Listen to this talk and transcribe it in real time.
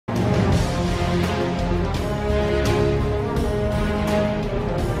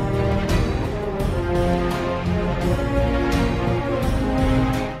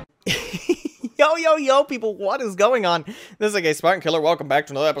Yo, people, what is going on? This is a Spartan Killer. Welcome back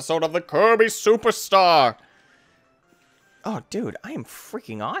to another episode of the Kirby Superstar. Oh, dude, I am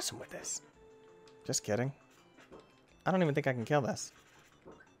freaking awesome with this. Just kidding. I don't even think I can kill this.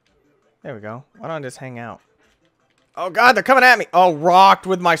 There we go. Why don't I just hang out? Oh, God, they're coming at me. Oh, rocked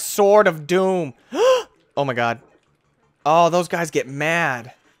with my sword of doom. Oh, my God. Oh, those guys get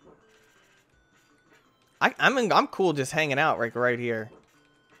mad. I'm cool just hanging out right here.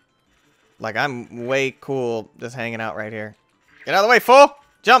 Like, I'm way cool just hanging out right here. Get out of the way, fool!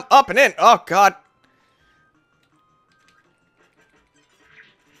 Jump up and in! Oh, God.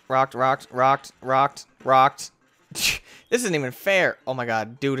 Rocked. This isn't even fair. Oh, my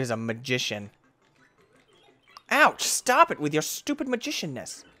God. Dude is a magician. Ouch! Stop it with your stupid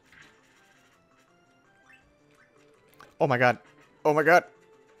magicianness. Oh, my God. Oh, my God.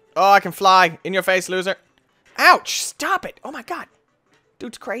 Oh, I can fly. In your face, loser. Ouch! Stop it! Oh, my God.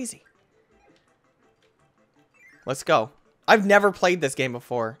 Dude's crazy. Let's go. I've never played this game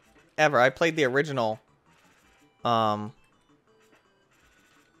before. Ever. I played the original.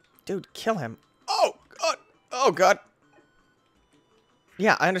 Dude, kill him. Oh, God. Oh, God.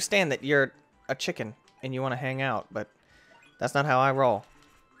 Yeah, I understand that you're a chicken and you want to hang out, but that's not how I roll.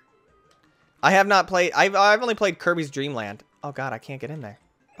 I have not played... I've only played Kirby's Dream Land. Oh, God, I can't get in there.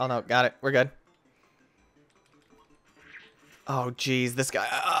 Oh, no. Got it. We're good. Oh, jeez. This guy...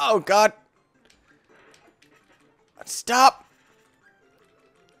 Oh, God. Stop!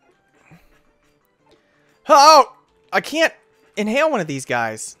 Oh! I can't inhale one of these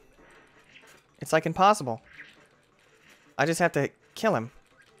guys. It's like impossible. I just have to kill him.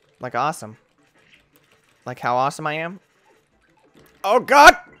 Like awesome. Like how awesome I am. Oh,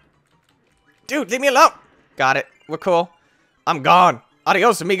 God! Dude, leave me alone! Got it. We're cool. I'm gone.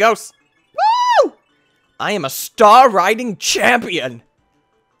 Adios, amigos. Woo! I am a star-riding champion!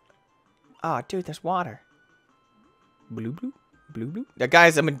 Oh, dude, there's water. Blue. That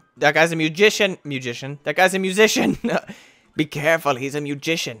guy's a magician. That guy's a musician. Be careful, he's a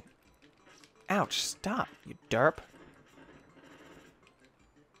magician. Ouch, stop, you derp.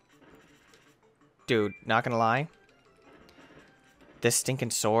 Dude, not gonna lie. This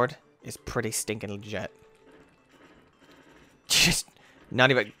stinking sword is pretty stinking legit. Just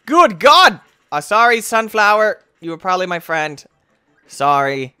not even... Good God! Sorry, Sunflower. You were probably my friend.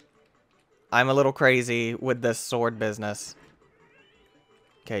 Sorry. I'm a little crazy with this sword business.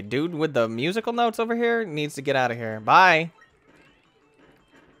 Okay, dude with the musical notes over here needs to get out of here. Bye.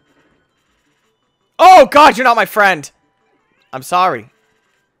 Oh, God, you're not my friend. I'm sorry.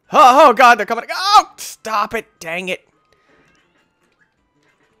 Oh, God, they're coming. Oh, stop it. Dang it.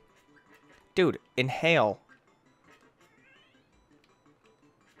 Dude, inhale.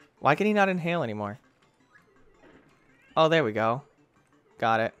 Why can he not inhale anymore? Oh, there we go.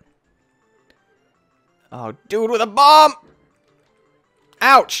 Got it. Oh, dude with a bomb!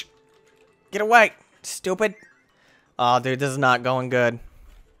 Ouch! Get away, stupid. Oh, dude, this is not going good.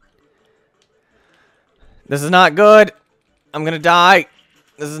 This is not good. I'm gonna die.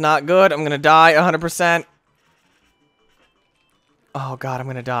 This is not good. I'm gonna die 100%. Oh, God, I'm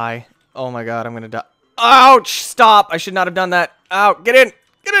gonna die. Oh, my God, I'm gonna die. Ouch! Stop! I should not have done that. Out! Get in!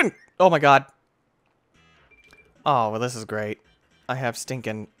 Get in! Oh, my God. Oh, well, this is great. I have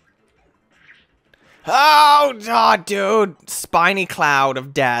stinking... Oh, dude. Spiny cloud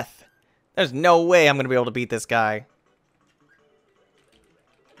of death. There's no way I'm going to be able to beat this guy.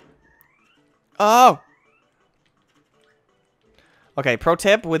 Oh. Okay, pro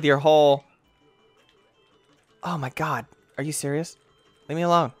tip with your whole... Oh, my God. Are you serious? Leave me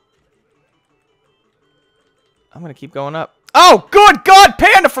alone. I'm going to keep going up. Oh, good God,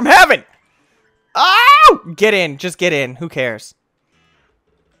 Panda from heaven. Oh! Get in. Just get in. Who cares?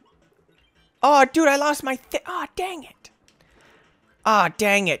 Oh, dude, I lost my oh, dang it. Ah, oh,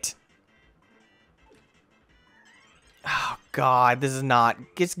 dang it. Oh, God, this is not...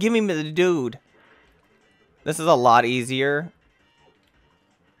 Just give me the dude. This is a lot easier.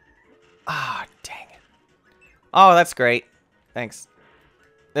 Ah, oh, dang it. Oh, that's great. Thanks.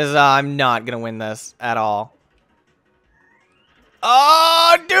 This is... I'm not gonna win this at all.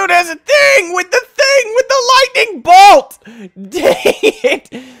 Oh, dude, there's a thing with the lightning bolt. Dang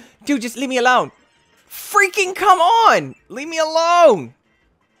it. Dude, just leave me alone. Freaking come on. Leave me alone.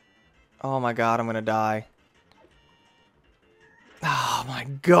 Oh, my God. I'm going to die. Oh, my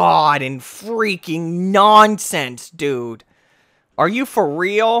God. And freaking nonsense, dude. Are you for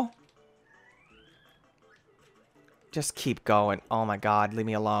real? Just keep going. Oh, my God. Leave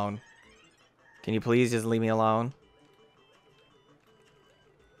me alone. Can you please just leave me alone?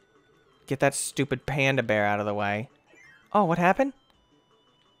 Get that stupid panda bear out of the way. Oh, what happened?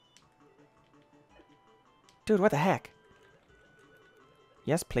 Dude, what the heck?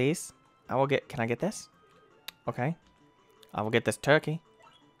 Yes, please. I will get... Can I get this? Okay. I will get this turkey.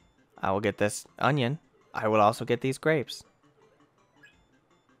 I will get this onion. I will also get these grapes.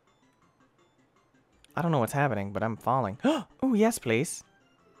 I don't know what's happening, but I'm falling. Oh, yes, please.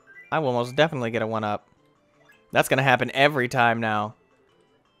 I will most definitely get a 1-up. That's going to happen every time now.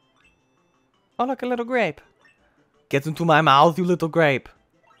 Oh, look, a little grape. Get into my mouth, you little grape.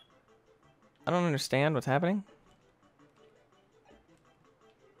 I don't understand what's happening.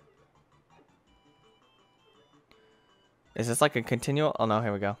 Is this like a continual? Oh, no,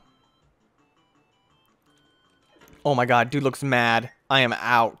 here we go. Oh, my God. Dude looks mad. I am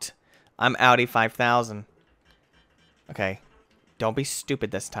out. I'm outie 5,000. Okay. Don't be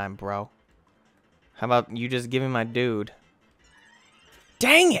stupid this time, bro. How about you just give me my dude?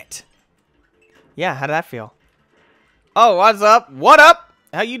 Dang it! Yeah, how did that feel? Oh, what's up? What up?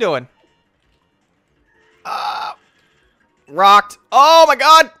 How you doing? Rocked. Oh, my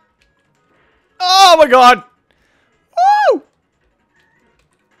God. Oh, my God. Woo!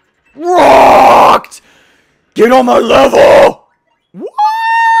 Rocked! Get on my level!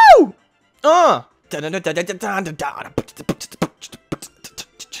 Woo!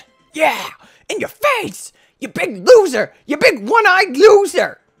 Yeah! In your face! You big loser! You big one-eyed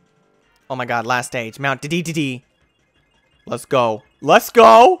loser! Oh my God, last stage. Mount D. Let's go. Let's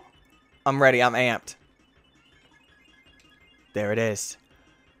go! I'm ready. I'm amped. There it is.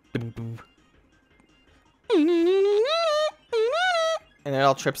 And it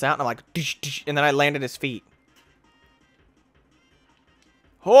all trips out, and I'm like, and then I land at his feet.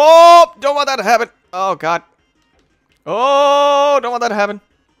 Oh, don't want that to happen. Oh, God. Oh, don't want that to happen.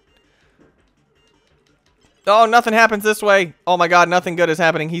 Oh, nothing happens this way. Oh, my God, nothing good is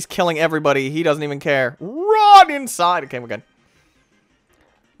happening. He's killing everybody. He doesn't even care. Run inside. Okay, we're good.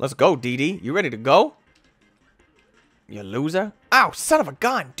 Let's go, DD. You ready to go? You loser. Ow, son of a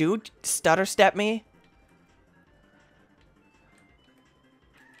gun, dude. Stutter step me.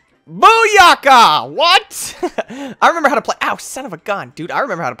 Booyaka! What? I remember how to play. Ow, son of a gun. Dude, I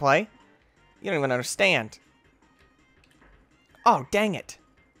remember how to play. You don't even understand. Oh, dang it.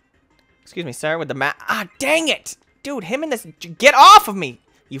 Excuse me, sir, with the mat. Ah, dang it. Dude, him and this. Get off of me,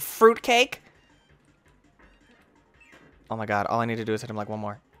 you fruitcake. Oh, my God. All I need to do is hit him like one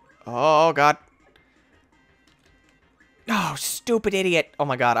more. Oh, God. Oh, stupid idiot. Oh,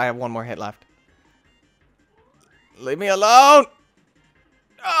 my God. I have one more hit left. Leave me alone.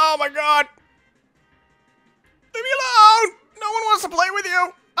 Oh, my God. Leave me alone. No one wants to play with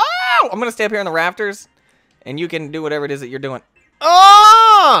you. Oh, I'm going to stay up here in the rafters, and you can do whatever it is that you're doing.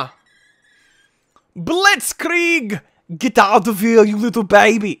 Ah! Blitzkrieg. Get out of here, you little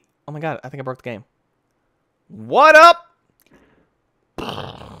baby. Oh, my God. I think I broke the game. What up?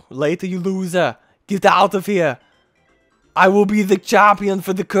 Later, you loser. Get out of here. I will be the champion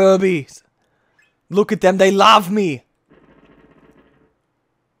for the Kirbys. Look at them. They love me.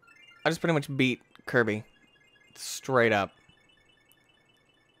 I just pretty much beat Kirby. Straight up.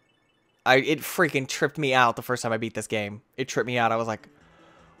 It freaking tripped me out the first time I beat this game. It tripped me out. I was like,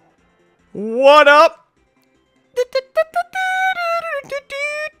 what up?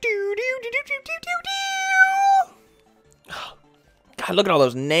 God, look at all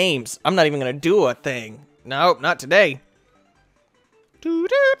those names. I'm not even going to do a thing. Nope, not today.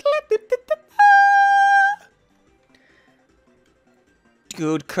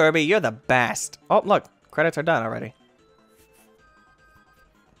 Dude, Kirby, you're the best. Oh, look. Credits are done already.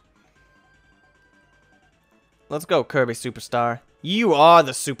 Let's go, Kirby Superstar. You are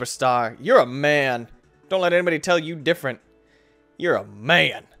the superstar. You're a man. Don't let anybody tell you different. You're a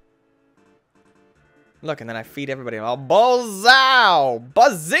man. Look, and then I feed everybody. Oh, Balzow!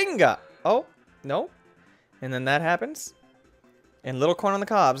 Bazinga! Oh, no. And then that happens. And little corn on the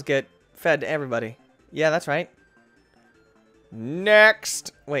cobs get fed to everybody. Yeah, that's right.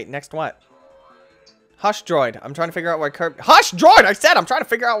 Next. Wait, next what? Hush Droid. I'm trying to figure out why Kirby... Hush Droid! I said I'm trying to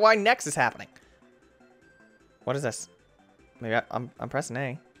figure out why next is happening. What is this? Maybe I'm pressing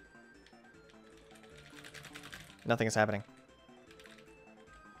A. Nothing is happening.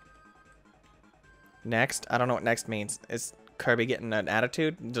 Next? I don't know what next means. Is Kirby getting an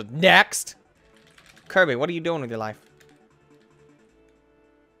attitude? Just next! Kirby, what are you doing with your life?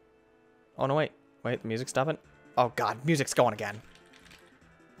 Oh, no, wait. Wait, the music's stopping? Oh, God. Music's going again.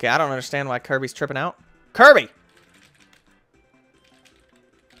 Okay, I don't understand why Kirby's tripping out. Kirby!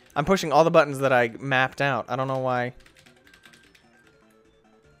 I'm pushing all the buttons that I mapped out. I don't know why.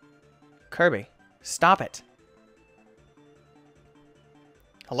 Kirby, stop it.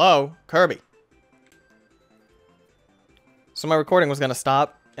 Hello? Kirby. So my recording was going to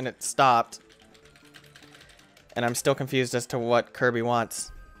stop, and it stopped. And I'm still confused as to what Kirby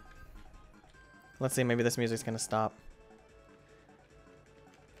wants. Let's see, maybe this music's gonna stop.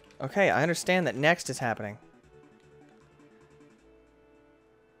 Okay, I understand that next is happening.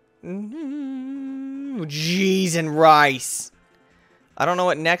 Cheese and rice. I don't know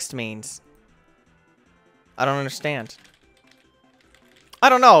what next means. I don't understand. I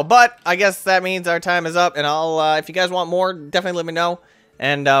don't know, but I guess that means our time is up, and I'll, if you guys want more, definitely let me know,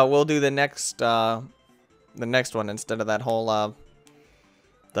 and we'll do the next one instead of that whole,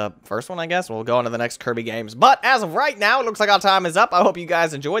 the first one, I guess. We'll go on to the next Kirby games. But as of right now, it looks like our time is up. I hope you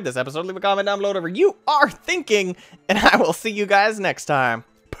guys enjoyed this episode. Leave a comment down below whatever you are thinking, and I will see you guys next time.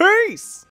 Peace!